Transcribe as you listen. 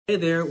Hey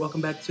there,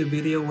 welcome back to a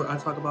video where I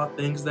talk about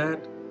things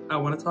that I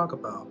want to talk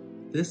about.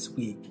 This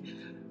week,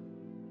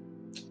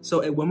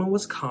 so a woman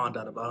was conned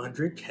out of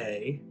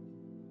 $100K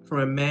from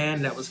a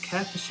man that was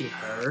catfishing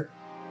her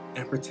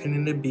and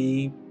pretending to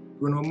be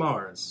Bruno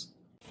Mars.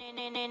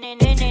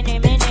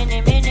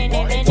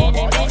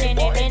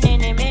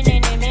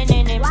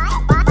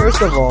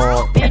 First of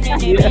all,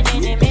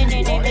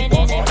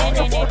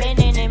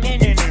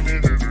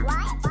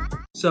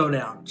 So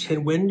now,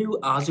 Chinwendu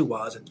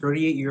Azuwa is a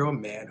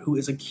 38-year-old man who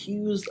is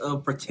accused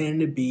of pretending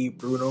to be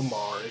Bruno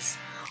Mars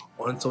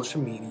on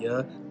social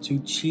media to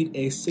cheat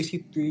a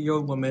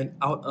 63-year-old woman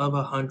out of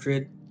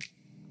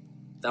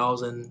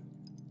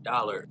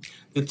 $100,000.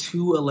 The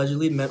two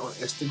allegedly met on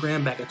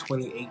Instagram back in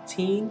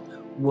 2018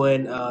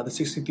 when the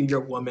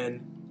 63-year-old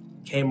woman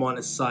came on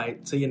his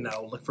site to,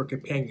 look for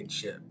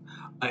companionship.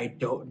 I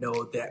don't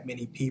know that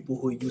many people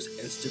who use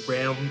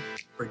Instagram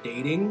for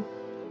dating.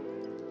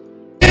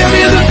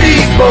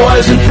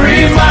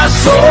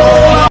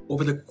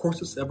 Over the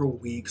course of several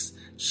weeks,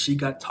 she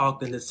got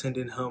talked into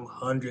sending him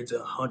hundreds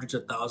and hundreds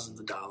of thousands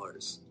of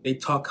dollars. They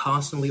talk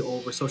constantly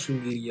over social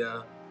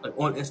media, like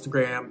on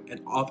Instagram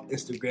and off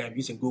Instagram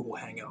using Google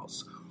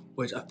Hangouts,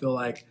 which I feel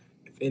like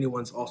if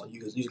anyone's also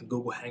using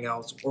Google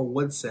Hangouts or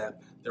WhatsApp,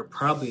 they're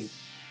probably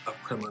a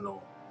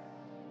criminal.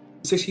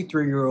 The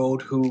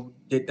 63-year-old who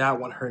did not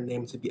want her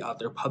name to be out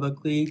there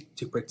publicly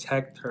to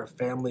protect her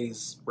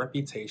family's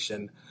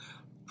reputation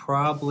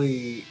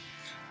probably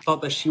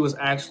thought that she was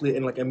actually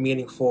in like a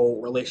meaningful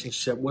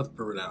relationship with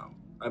Bruno.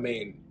 I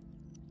mean,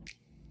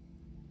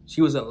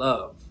 she was in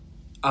love.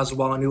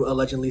 Azuwa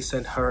allegedly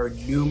sent her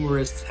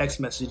numerous text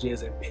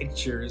messages and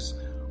pictures,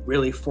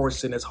 really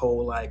forcing this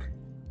whole like,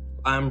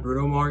 I'm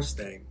Bruno Mars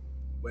thing,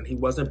 when he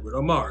wasn't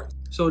Bruno Mars.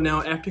 So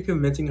now, after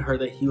convincing her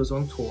that he was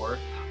on tour,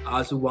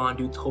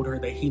 Azuwa told her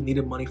that he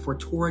needed money for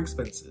tour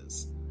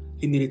expenses.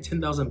 He needed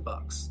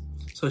 $10,000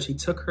 So she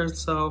took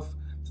herself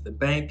to the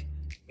bank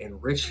in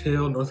Rich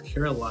Hill, North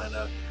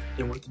Carolina,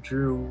 and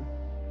withdrew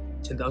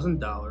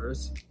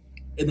 $10,000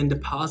 and then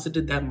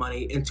deposited that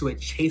money into a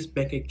Chase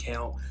bank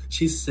account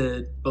she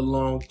said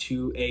belonged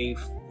to a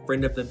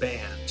friend of the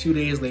band. 2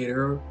 days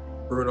later,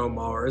 Bruno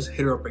Mars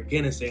hit her up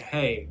again and said,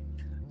 hey,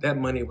 that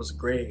money was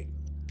great,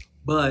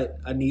 but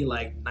I need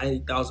like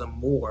 $90,000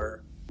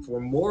 more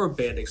for more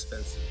band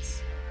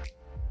expenses.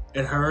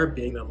 And her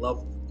being a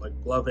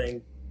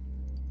loving,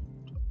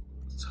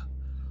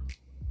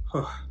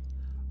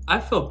 I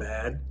feel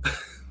bad.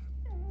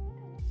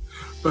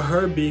 For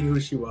her being who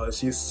she was,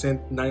 she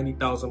sent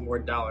 $90,000 more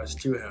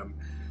to him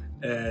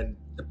and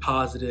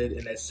deposited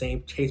in that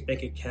same Chase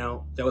bank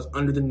account that was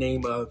under the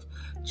name of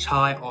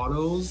Chai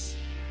Autos.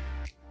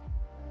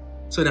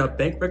 So now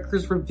bank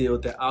records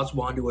revealed that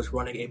Azuwa was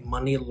running a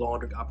money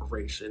laundering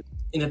operation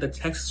and that the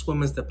Texas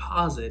woman's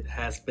deposit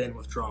has been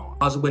withdrawn.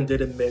 Azuwa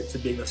did admit to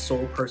being the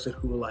sole person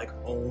who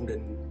owned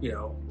and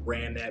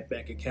ran that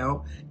bank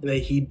account, and that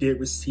he did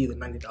receive the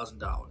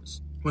 $90,000.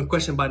 When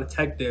questioned by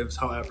detectives,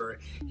 however,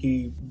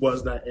 he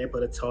was not able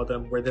to tell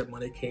them where that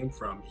money came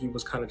from. He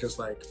was kind of just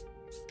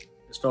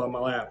fell in my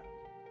lap.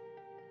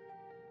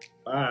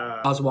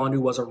 Azuwa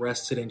was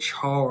arrested and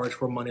charged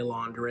for money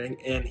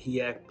laundering, and he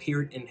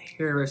appeared in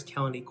Harris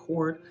County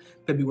Court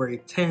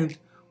February 10th,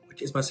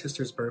 which is my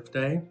sister's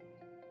birthday.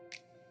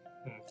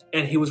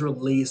 And he was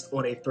released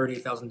on a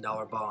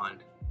 $30,000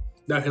 bond.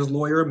 Now, his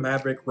lawyer,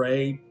 Maverick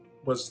Ray,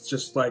 was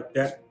just like,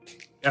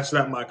 that's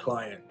not my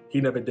client.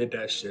 He never did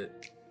that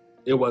shit.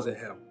 It wasn't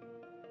him.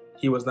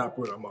 He was not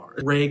Bruno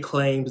Mars. Ray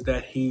claims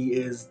that he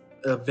is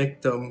a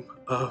victim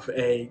of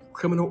a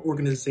criminal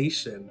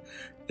organization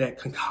that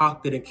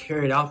concocted and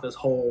carried out this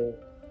whole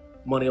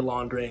money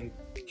laundering,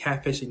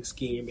 catfishing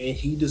scheme, and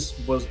he just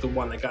was the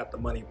one that got the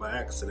money by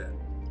accident.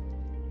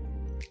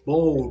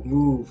 Bold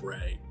move,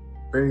 Ray.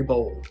 Very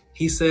bold.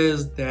 He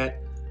says that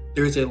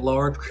there's a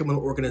large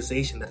criminal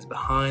organization that's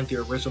behind the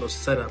original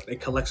setup and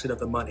collection of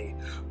the money.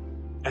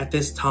 At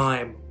this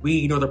time,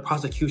 we nor the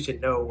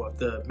prosecution know what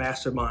the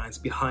masterminds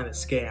behind the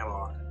scam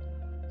are.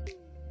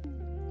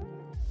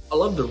 I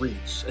love the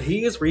reach.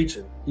 He is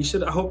reaching.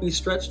 I hope he's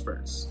stretched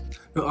first.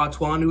 Now,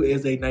 Atwanu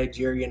is a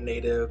Nigerian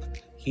native.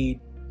 He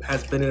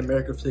has been in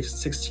America for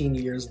 16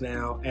 years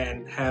now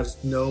and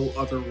has no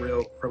other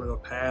real criminal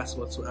past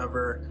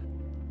whatsoever.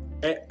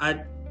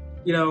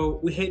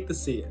 We hate to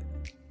see it.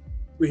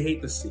 We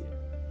hate to see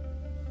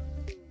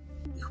it.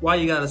 Why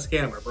you got a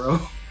scammer, bro?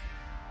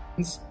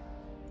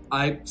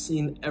 I've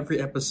seen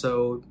every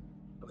episode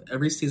of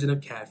every season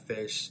of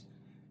Catfish.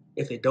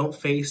 If they don't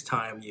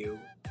FaceTime you,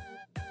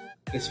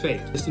 it's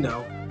fake. Just,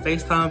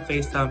 FaceTime.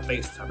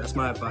 That's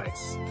my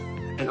advice.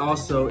 And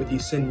also, if you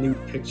send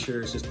nude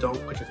pictures, just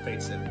don't put your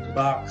face in it.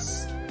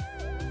 Box,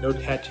 no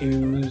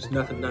tattoos,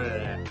 none of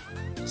that.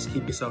 Just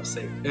keep yourself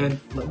safe. And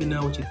let me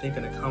know what you think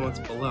in the comments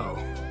below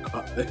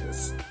about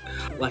this.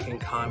 Like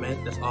and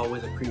comment, that's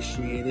always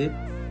appreciated.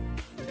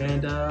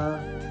 And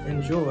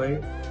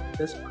enjoy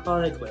this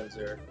product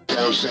cleanser.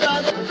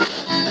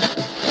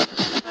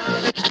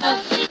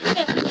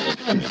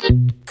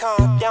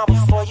 Calm down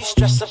before you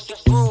stress up the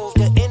groove.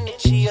 The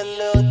energy a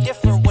little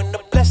different when the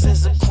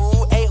blessings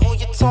accrue.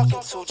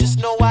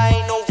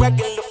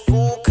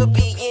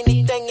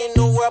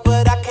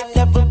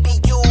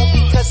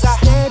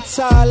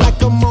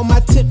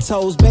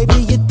 toes,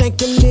 baby. You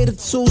think a little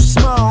too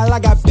small. I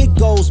got big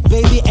goals,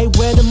 baby. Hey,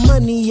 where the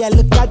money at?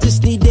 Look, I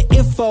just need the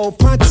info.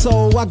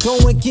 Pronto, I go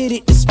and get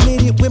it and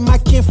split it with my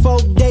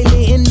kinfolk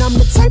daily. And I'm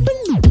the type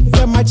of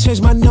that might change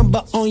my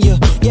number on you.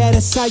 Yeah,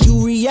 that's how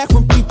you react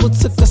when people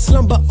took a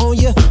slumber on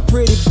you.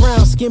 Pretty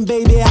brown skin,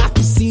 baby, I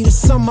can see the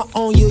summer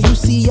on you. You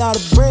see all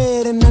the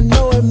bread, and I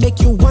know it make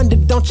you wonder,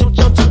 don't you,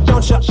 don't you,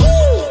 don't you?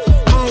 Ooh,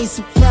 I ain't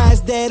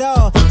surprised at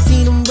all.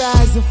 Seen them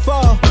rise and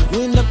fall.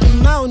 Went up the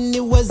mountain,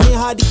 it wasn't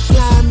hard to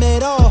climb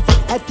at all.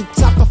 At the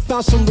top, I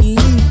found some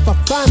relief. I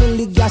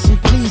finally got some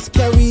peace.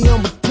 Carry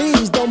on, but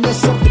please don't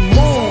mess up the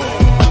mood.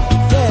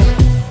 Yeah,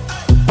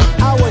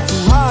 I worked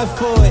too hard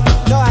for it.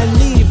 No, I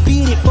need it,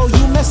 beat it, before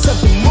you mess up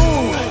the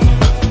mood.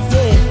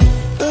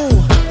 Yeah, ooh,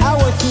 I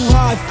worked too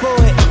hard for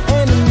it,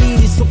 and I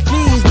need it, so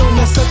please don't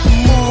mess up the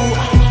mood.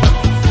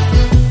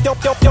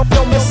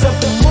 Don't mess up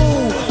the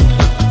mood.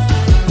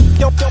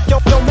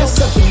 Don't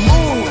mess up the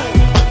mood.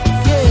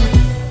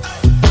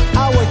 Yeah,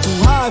 I work too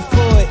hard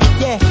for it.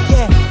 Yeah,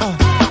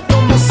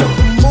 don't mess up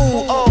the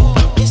mood. Oh,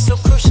 it's so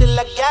crucial,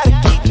 I gotta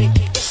keep it.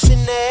 It's in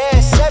the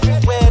ass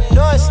everywhere.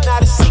 No, it's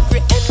not a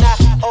secret, and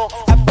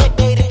I bet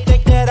they didn't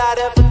think that I'd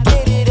ever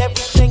get it.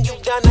 Everything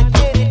you've done, I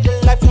get it. The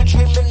life you're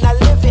dreaming, I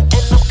live it,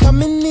 and I'm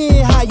coming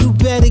in high. You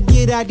better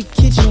get out the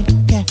kitchen.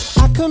 Yeah,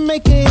 I could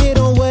make a hit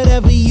on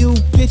whatever you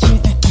pitching.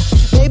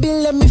 Baby,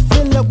 let me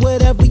fill up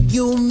whatever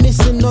you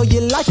missing. Or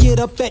you like it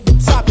up at the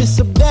top, it's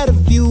a better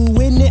view,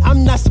 isn't it?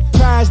 I'm not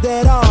surprised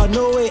at all,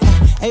 no way.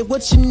 Hey,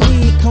 what you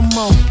need, come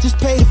on, just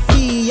pay the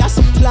fee, I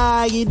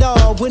supply it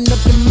all. Went up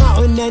the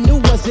mountain and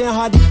it wasn't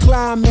hard to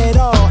climb at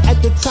all.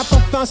 At the top I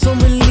found some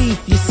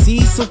relief, you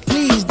see, so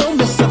please don't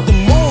mess up the